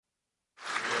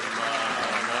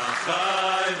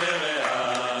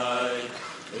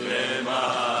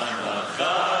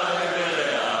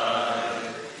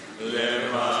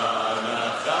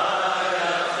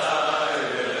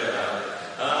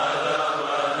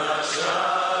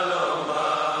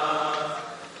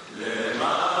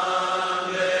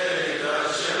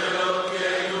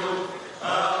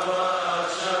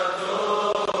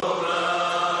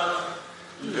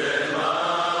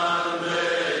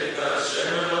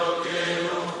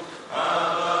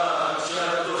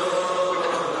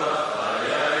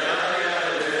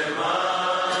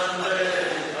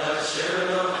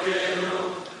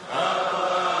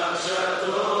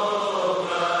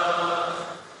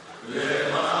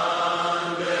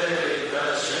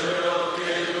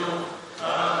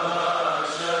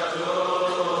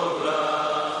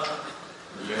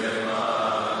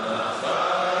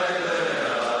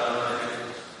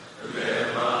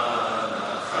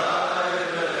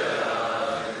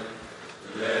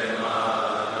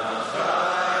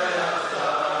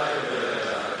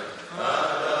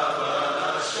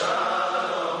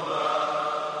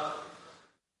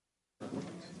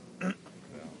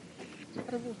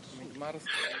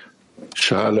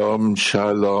Shalom,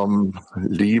 shalom,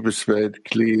 liebes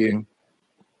Weltkli.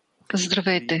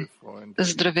 Здравейте!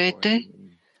 Здравейте,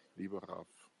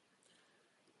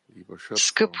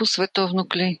 скъпо световно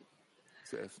кли,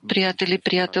 приятели,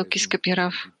 приятелки, скъпи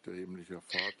Рав,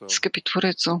 скъпи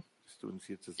Творецо.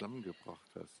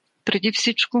 Преди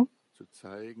всичко,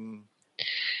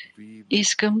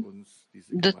 искам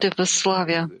да те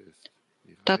възславя,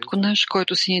 Татко наш,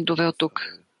 който си ни довел тук,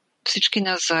 всички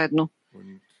нас заедно.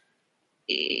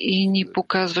 И ни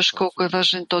показваш колко е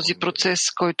важен този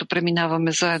процес, който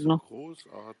преминаваме заедно.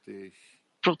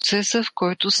 Процеса, в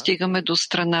който стигаме до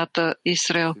страната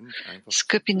Израел.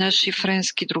 Скъпи наши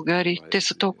френски другари, те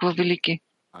са толкова велики.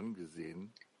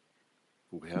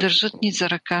 Държат ни за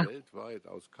ръка.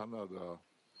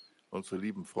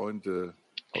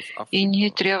 И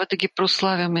ние трябва да ги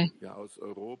прославяме,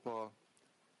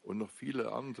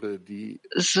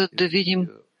 за да видим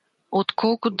от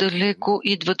колко далеко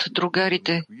идват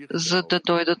другарите, за да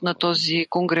дойдат на този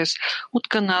конгрес. От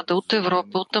Канада, от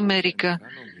Европа, от Америка.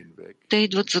 Те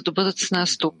идват, за да бъдат с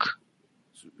нас тук.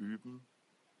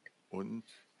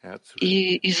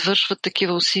 И извършват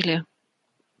такива усилия.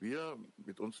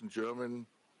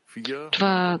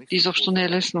 Това изобщо не е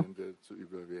лесно.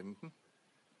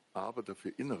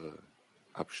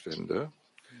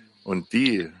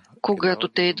 Когато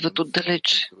те идват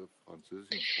отдалеч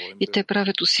и те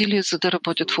правят усилия, за да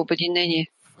работят в обединение.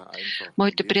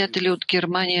 Моите приятели от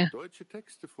Германия,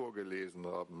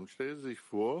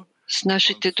 с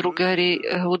нашите другари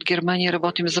от Германия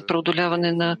работим за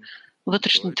преодоляване на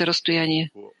вътрешните разстояния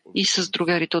и с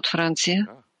другарите от Франция.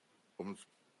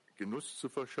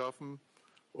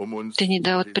 Те ни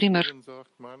дават пример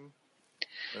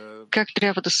как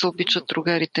трябва да се обичат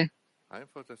другарите.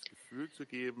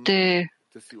 Те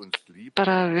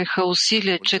правеха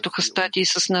усилия, четоха статии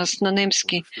с нас на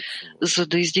немски, за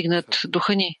да издигнат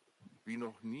духа ни,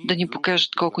 да ни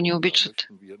покажат колко ни обичат,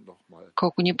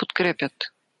 колко ни подкрепят.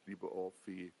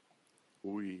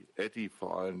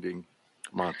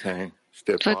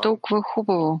 Това е толкова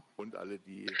хубаво,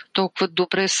 толкова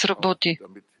добре сработи.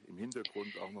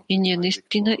 И ние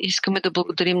наистина искаме да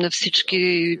благодарим на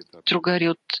всички другари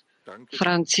от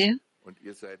Франция,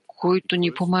 които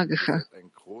ни помагаха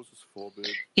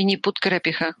и ни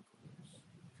подкрепиха.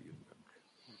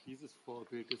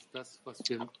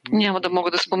 Няма да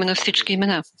мога да спомена всички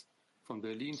имена.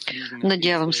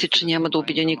 Надявам се, че няма да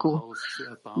обидя никого.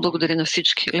 Благодаря на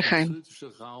всички. Лехайм.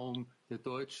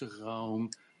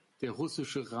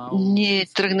 Ние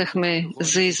тръгнахме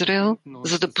за Израел,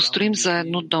 за да построим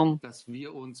заедно дом.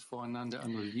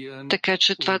 Така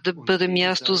че това да бъде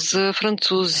място за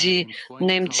французи,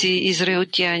 немци,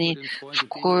 израелтяни, в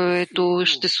което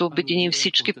ще се обединим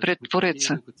всички пред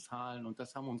Твореца.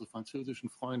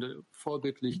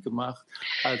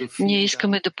 Ние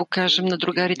искаме да покажем на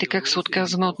другарите как се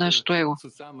отказваме от нашето его.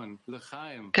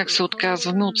 Как се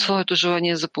отказваме от своето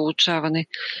желание за получаване.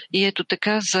 И ето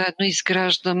така заедно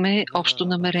изграждаме общо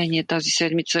намерение тази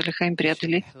седмица, Лехайм,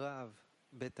 приятели.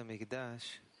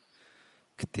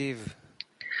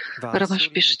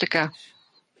 Рамаш пише така.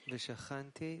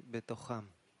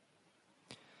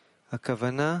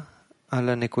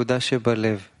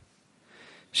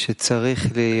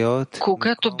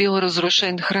 Когато бил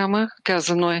разрушен храма,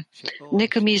 казано е,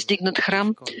 нека ми издигнат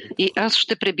храм и аз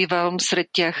ще пребивавам сред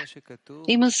тях.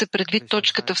 Има се предвид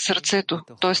точката в сърцето,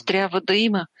 т.е. трябва да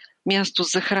има място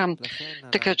за храм,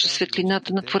 така че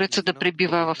светлината на Твореца да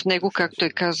пребивава в него, както е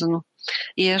казано.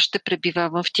 И аз ще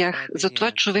пребивавам в тях.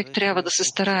 Затова човек трябва да се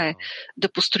старае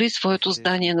да построи своето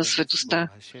здание на светостта.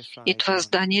 И това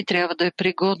здание трябва да е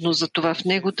пригодно за това в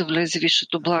него да влезе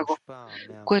висшето благо,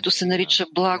 което се нарича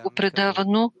благо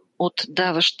предавано от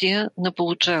даващия на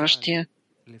получаващия.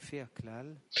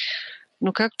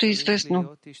 Но както е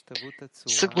известно,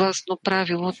 съгласно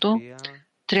правилото,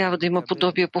 трябва да има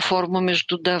подобие по форма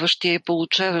между даващия и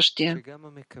получаващия.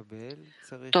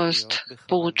 Тоест,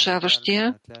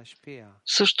 получаващия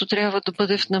също трябва да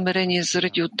бъде в намерение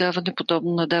заради отдаване,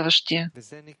 подобно на даващия.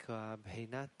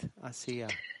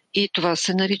 И това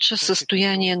се нарича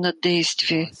състояние на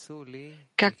действие.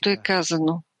 Както е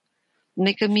казано,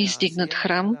 нека ми издигнат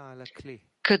храм,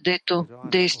 където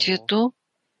действието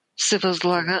се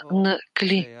възлага на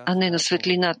кли, а не на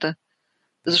светлината.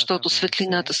 Защото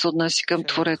светлината се отнася към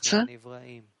Твореца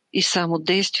и само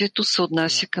действието се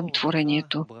отнася към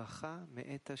творението.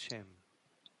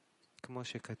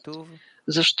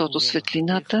 Защото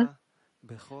светлината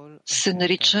се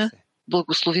нарича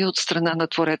благословие от страна на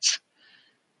Твореца.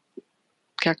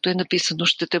 Както е написано,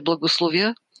 ще те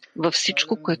благословя във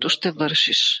всичко, което ще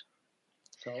вършиш.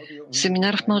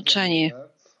 Семинар в мълчание.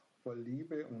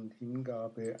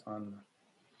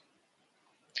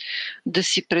 Да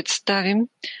си представим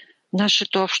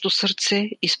нашето общо сърце,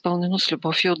 изпълнено с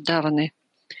любов и отдаване.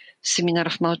 Семинар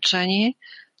в мълчание.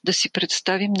 Да си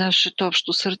представим нашето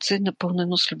общо сърце,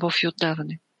 напълнено с любов и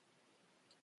отдаване.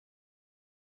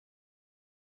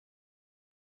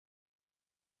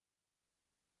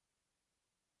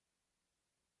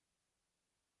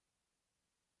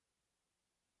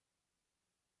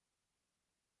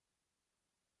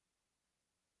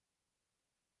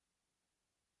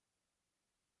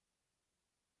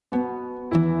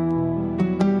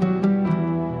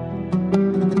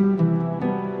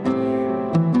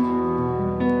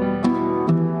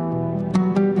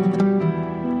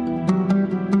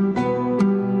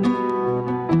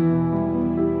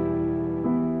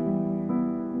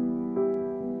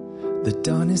 The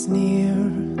dawn is near,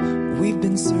 we've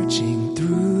been searching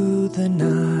through the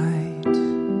night,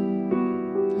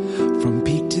 from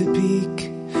peak to peak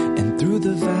and through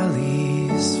the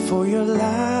valleys for your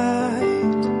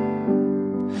light.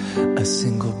 A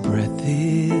single breath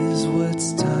is what's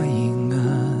tying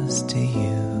us to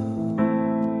you,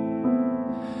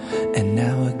 and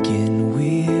now again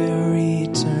we're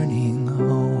returning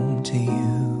home to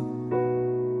you.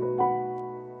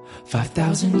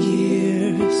 5,000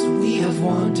 years we have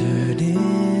wandered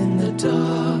in the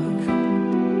dark,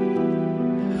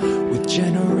 with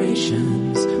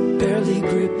generations barely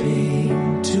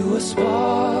gripping to a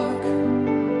spark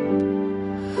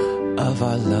of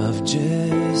our love.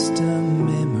 Just a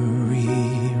memory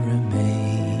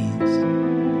remains,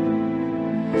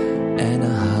 and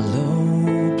a hollow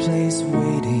place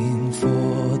waiting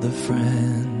for the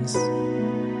friends.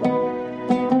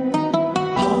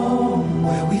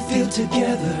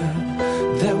 Together,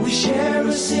 that we share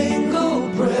a single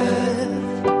breath.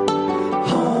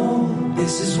 Home,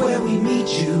 this is where we meet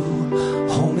you.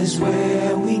 Home is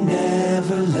where we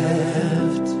never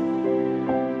left.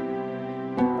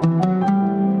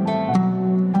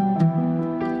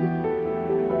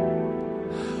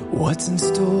 What's in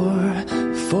store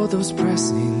for those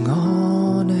pressing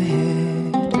on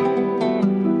ahead?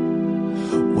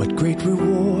 What great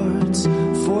rewards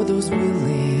for those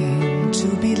willing to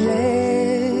be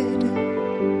led.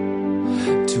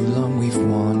 Too long we've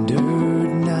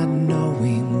wandered, not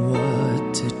knowing what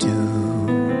to do.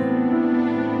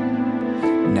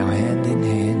 Now hand in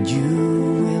hand you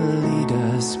will lead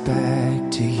us back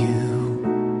to you.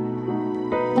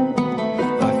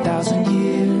 5,000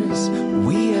 years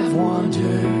we have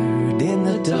wandered in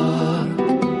the dark,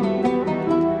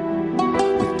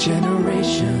 with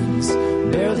generations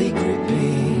barely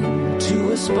gripping to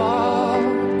a spark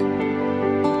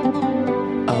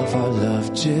of our love.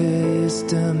 Just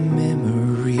a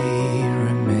memory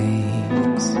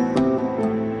remains,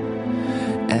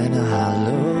 and a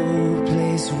hollow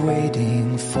place waiting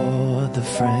for the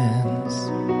friends.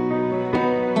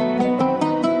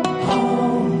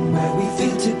 Home, where we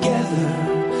feel together,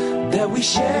 that we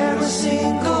share a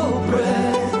single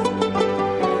breath.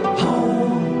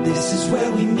 Home, this is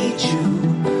where we meet you.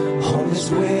 Home is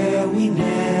where we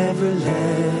never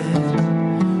left.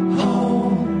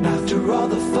 After all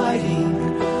the fighting,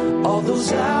 all those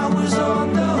hours on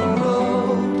the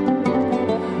road.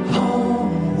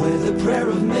 Home, where the prayer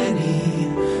of many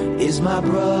is my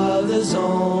brother's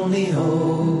only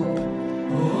hope.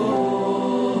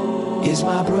 Is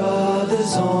my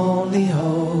brother's only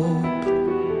hope.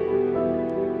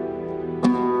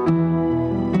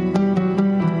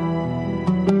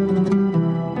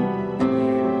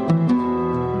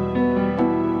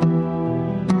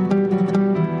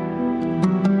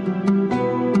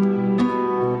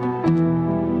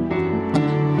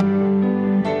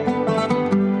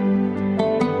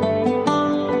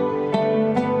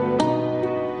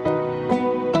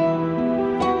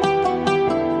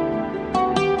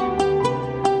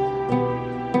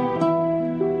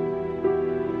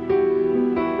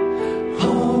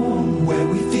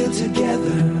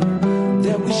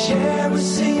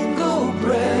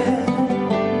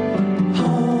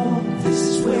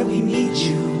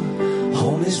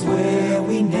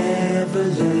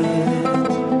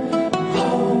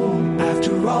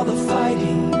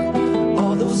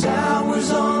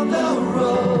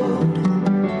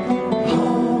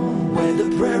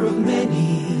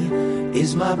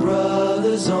 Is my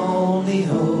brother's only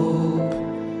hope.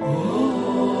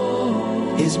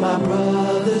 Is my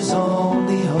brother's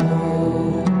only hope.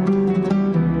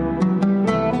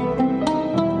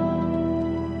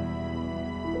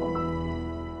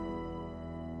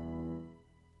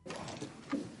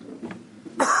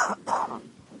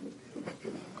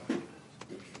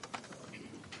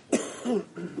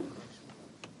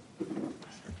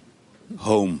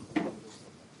 Home.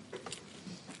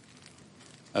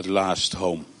 At last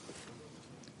home,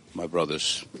 my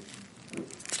brothers.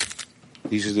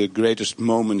 These are the greatest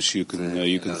moments you can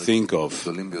think of,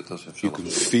 you can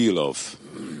feel of,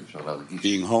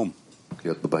 being home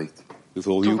with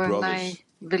all you Това е brothers.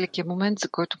 най-великият момент, за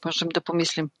който можем да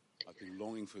помислим.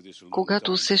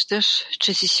 Когато усещаш,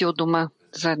 че си у дома,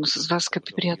 заедно с вас,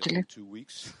 скъпи приятели.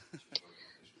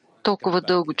 Толкова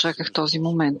дълго чаках този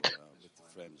момент.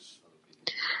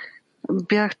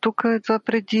 Бях тук едва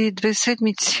преди 2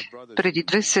 седмици. Преди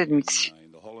 2 седмици.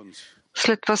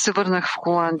 След това се върнах в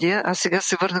Холандия, а сега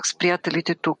се върнах с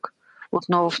приятелите тук,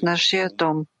 отново в нашия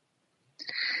дом.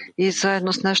 И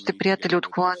заедно с нашите приятели от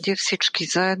Холандия, всички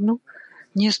заедно,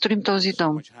 ние строим този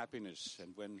дом.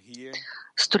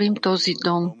 Строим този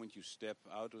дом.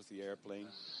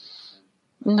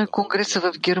 На конгреса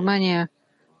в Германия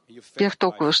бях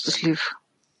толкова щастлив.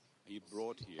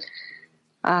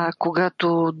 А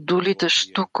когато долиташ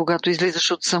тук, когато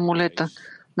излизаш от самолета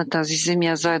на тази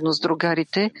земя заедно с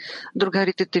другарите,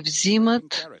 другарите те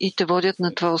взимат и те водят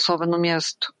на това особено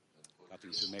място,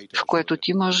 в което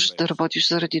ти можеш да работиш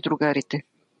заради другарите.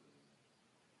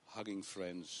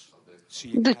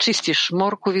 Да чистиш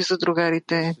моркови за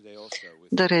другарите,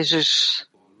 да режеш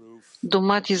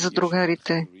домати за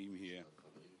другарите.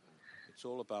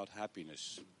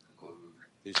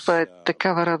 Това е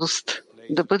такава радост,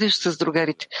 да бъдеш с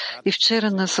другарите. И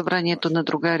вчера на събранието на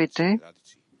другарите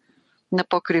на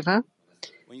покрива,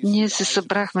 ние се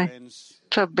събрахме.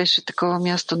 Това беше такова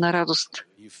място на радост.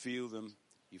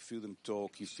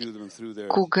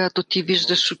 Когато ти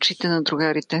виждаш очите на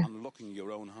другарите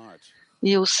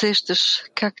и усещаш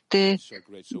как те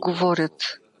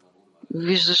говорят,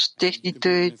 виждаш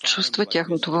техните чувства,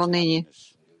 тяхното вълнение,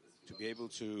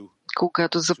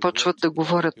 когато започват да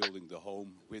говорят.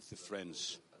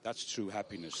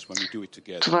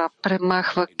 Това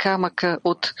премахва камъка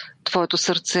от твоето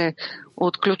сърце,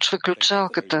 отключва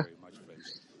ключалката.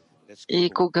 И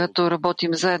когато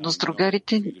работим заедно с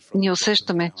другарите, ние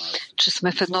усещаме, че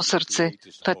сме в едно сърце.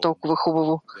 Това е толкова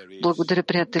хубаво. Благодаря,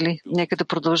 приятели. Нека да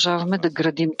продължаваме да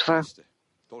градим това.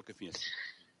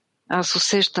 Аз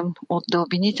усещам от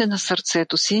дълбините на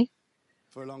сърцето си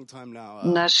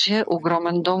нашия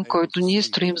огромен дом, който ние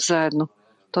строим заедно.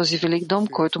 Този велик дом,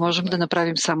 който можем да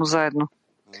направим само заедно.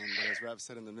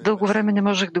 Дълго време не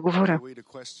можех да говоря.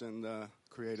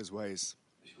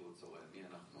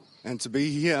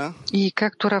 И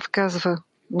както Рав казва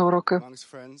на урока,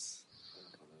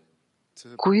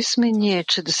 кои сме ние,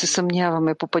 че да се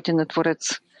съмняваме по пътя на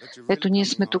Творец? Ето, ние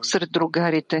сме тук сред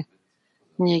другарите.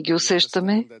 Ние ги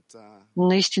усещаме,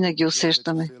 наистина ги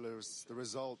усещаме.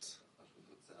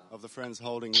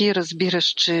 Ти разбираш,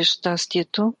 че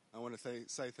щастието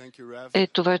е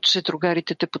това, че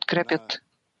другарите те подкрепят.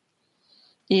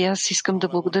 И аз искам да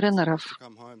благодаря на Рав.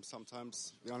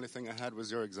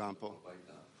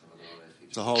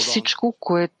 Всичко,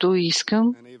 което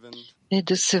искам, е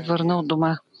да се върна от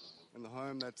дома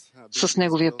с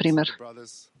неговия пример.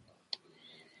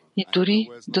 И дори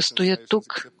да стоя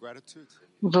тук,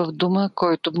 в дома,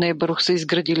 който Бней Барух са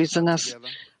изградили за нас.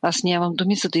 Аз нямам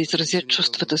думи, за да изразя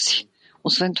чувствата си.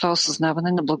 Освен това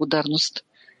осъзнаване на благодарност.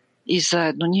 И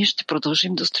заедно ние ще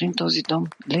продължим да строим този дом.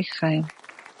 Лехаем.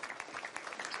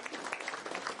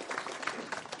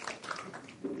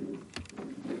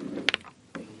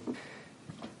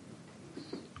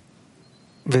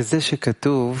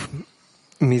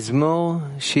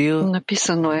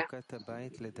 Написано е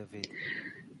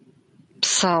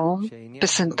Псалм,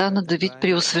 песента на Давид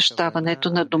при освещаването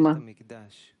на дома.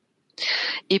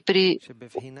 И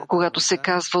когато се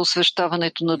казва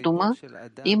освещаването на дома,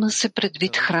 има се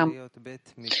предвид храм.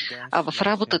 А в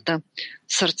работата,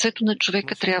 сърцето на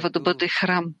човека трябва да бъде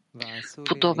храм,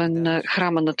 подобен на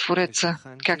храма на Твореца,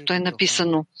 както е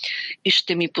написано. И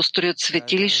ще ми построят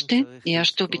светилище, и аз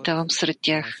ще обитавам сред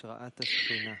тях.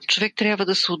 Човек трябва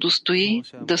да се удостои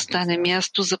да стане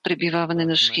място за пребиваване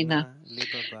на Шхина.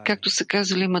 Както са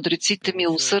казали мъдреците,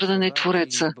 милосърден е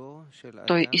Твореца.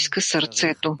 Той иска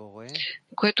сърцето,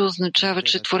 което означава,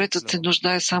 че Творецът се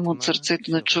нуждае само от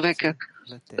сърцето на човека,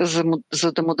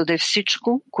 за да му даде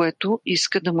всичко, което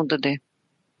иска да му даде.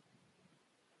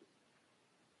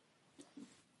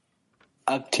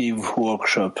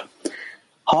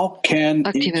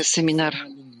 Активен семинар.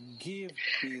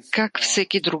 Как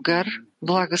всеки другар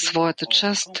влага своята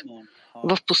част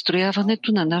в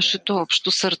построяването на нашето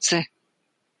общо сърце?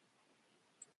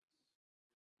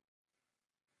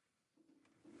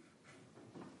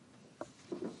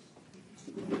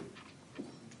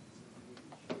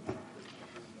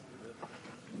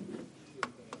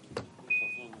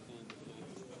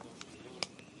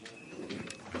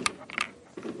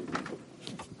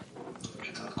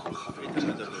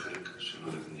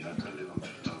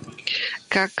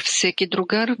 Как всеки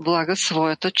другар влага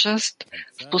своята част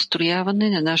в построяване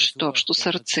на нашето общо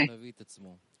сърце.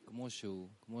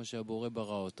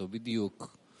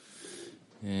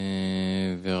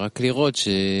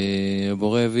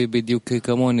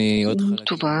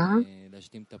 Това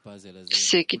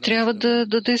всеки трябва да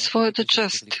даде своята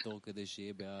част,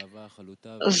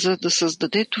 за да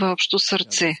създаде това общо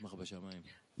сърце,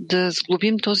 да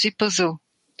сглобим този пъзъл,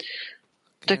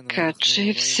 така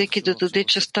че всеки да даде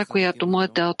частта, която му е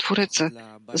дал Твореца,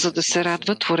 за да се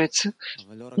радва Твореца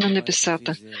на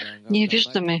небесата. Ние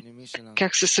виждаме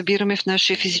как се събираме в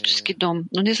нашия физически дом,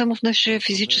 но не само в нашия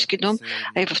физически дом,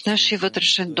 а и в нашия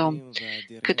вътрешен дом,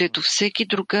 където всеки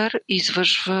другар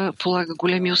полага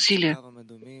големи усилия.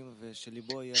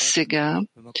 Сега,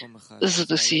 за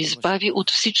да се избави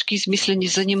от всички измислени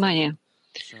занимания,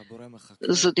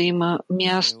 за да има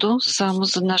място само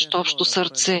за нашето общо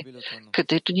сърце,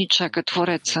 където ни чака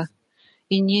Твореца.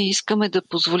 И ние искаме да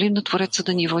позволим на Твореца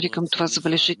да ни води към това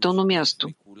забележително място.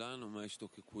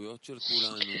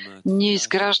 Ние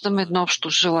изграждаме едно общо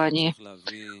желание,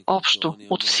 общо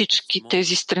от всички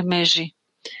тези стремежи,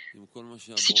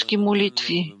 всички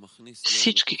молитви,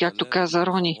 всички, както каза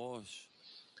Рони,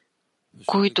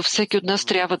 които всеки от нас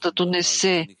трябва да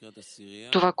донесе,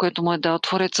 това, което му е дал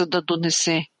Твореца, да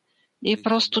донесе. И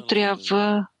просто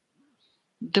трябва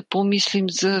да помислим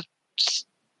за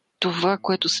това,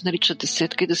 което се нарича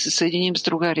десетка и да се съединим с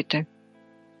другарите.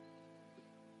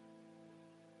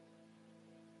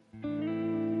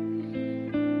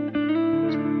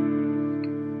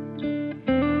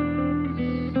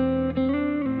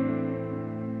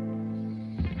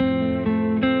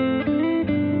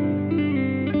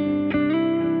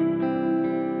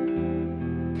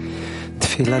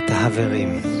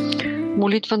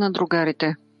 Молитва на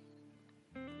другарите.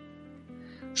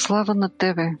 Слава на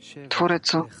Тебе,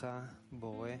 Творецо,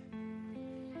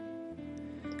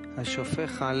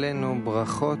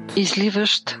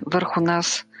 изливащ върху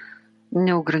нас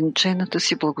неограничената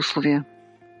си благословия.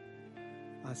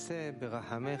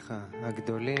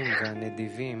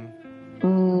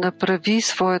 Направи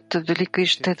своята велика и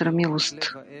щедра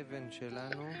милост,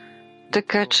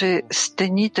 така че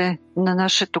стените на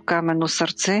нашето каменно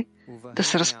сърце да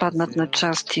се разпаднат на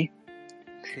части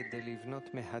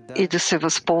и да се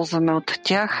възползваме от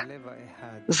тях,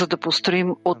 за да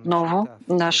построим отново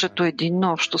нашето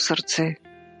единно общо сърце.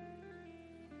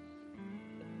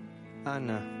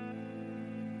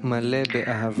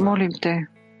 Молим Те,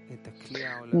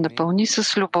 напълни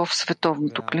с любов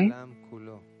световното кли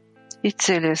и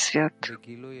целия свят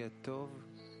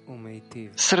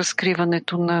с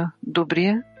разкриването на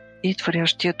добрия и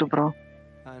творящия добро.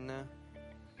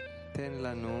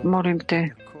 Молим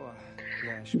Те,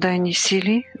 дай ни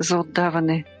сили за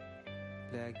отдаване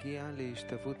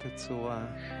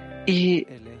и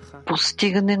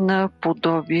постигане на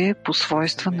подобие по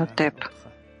свойства на Теб,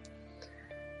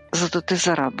 за да Те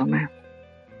зарадваме.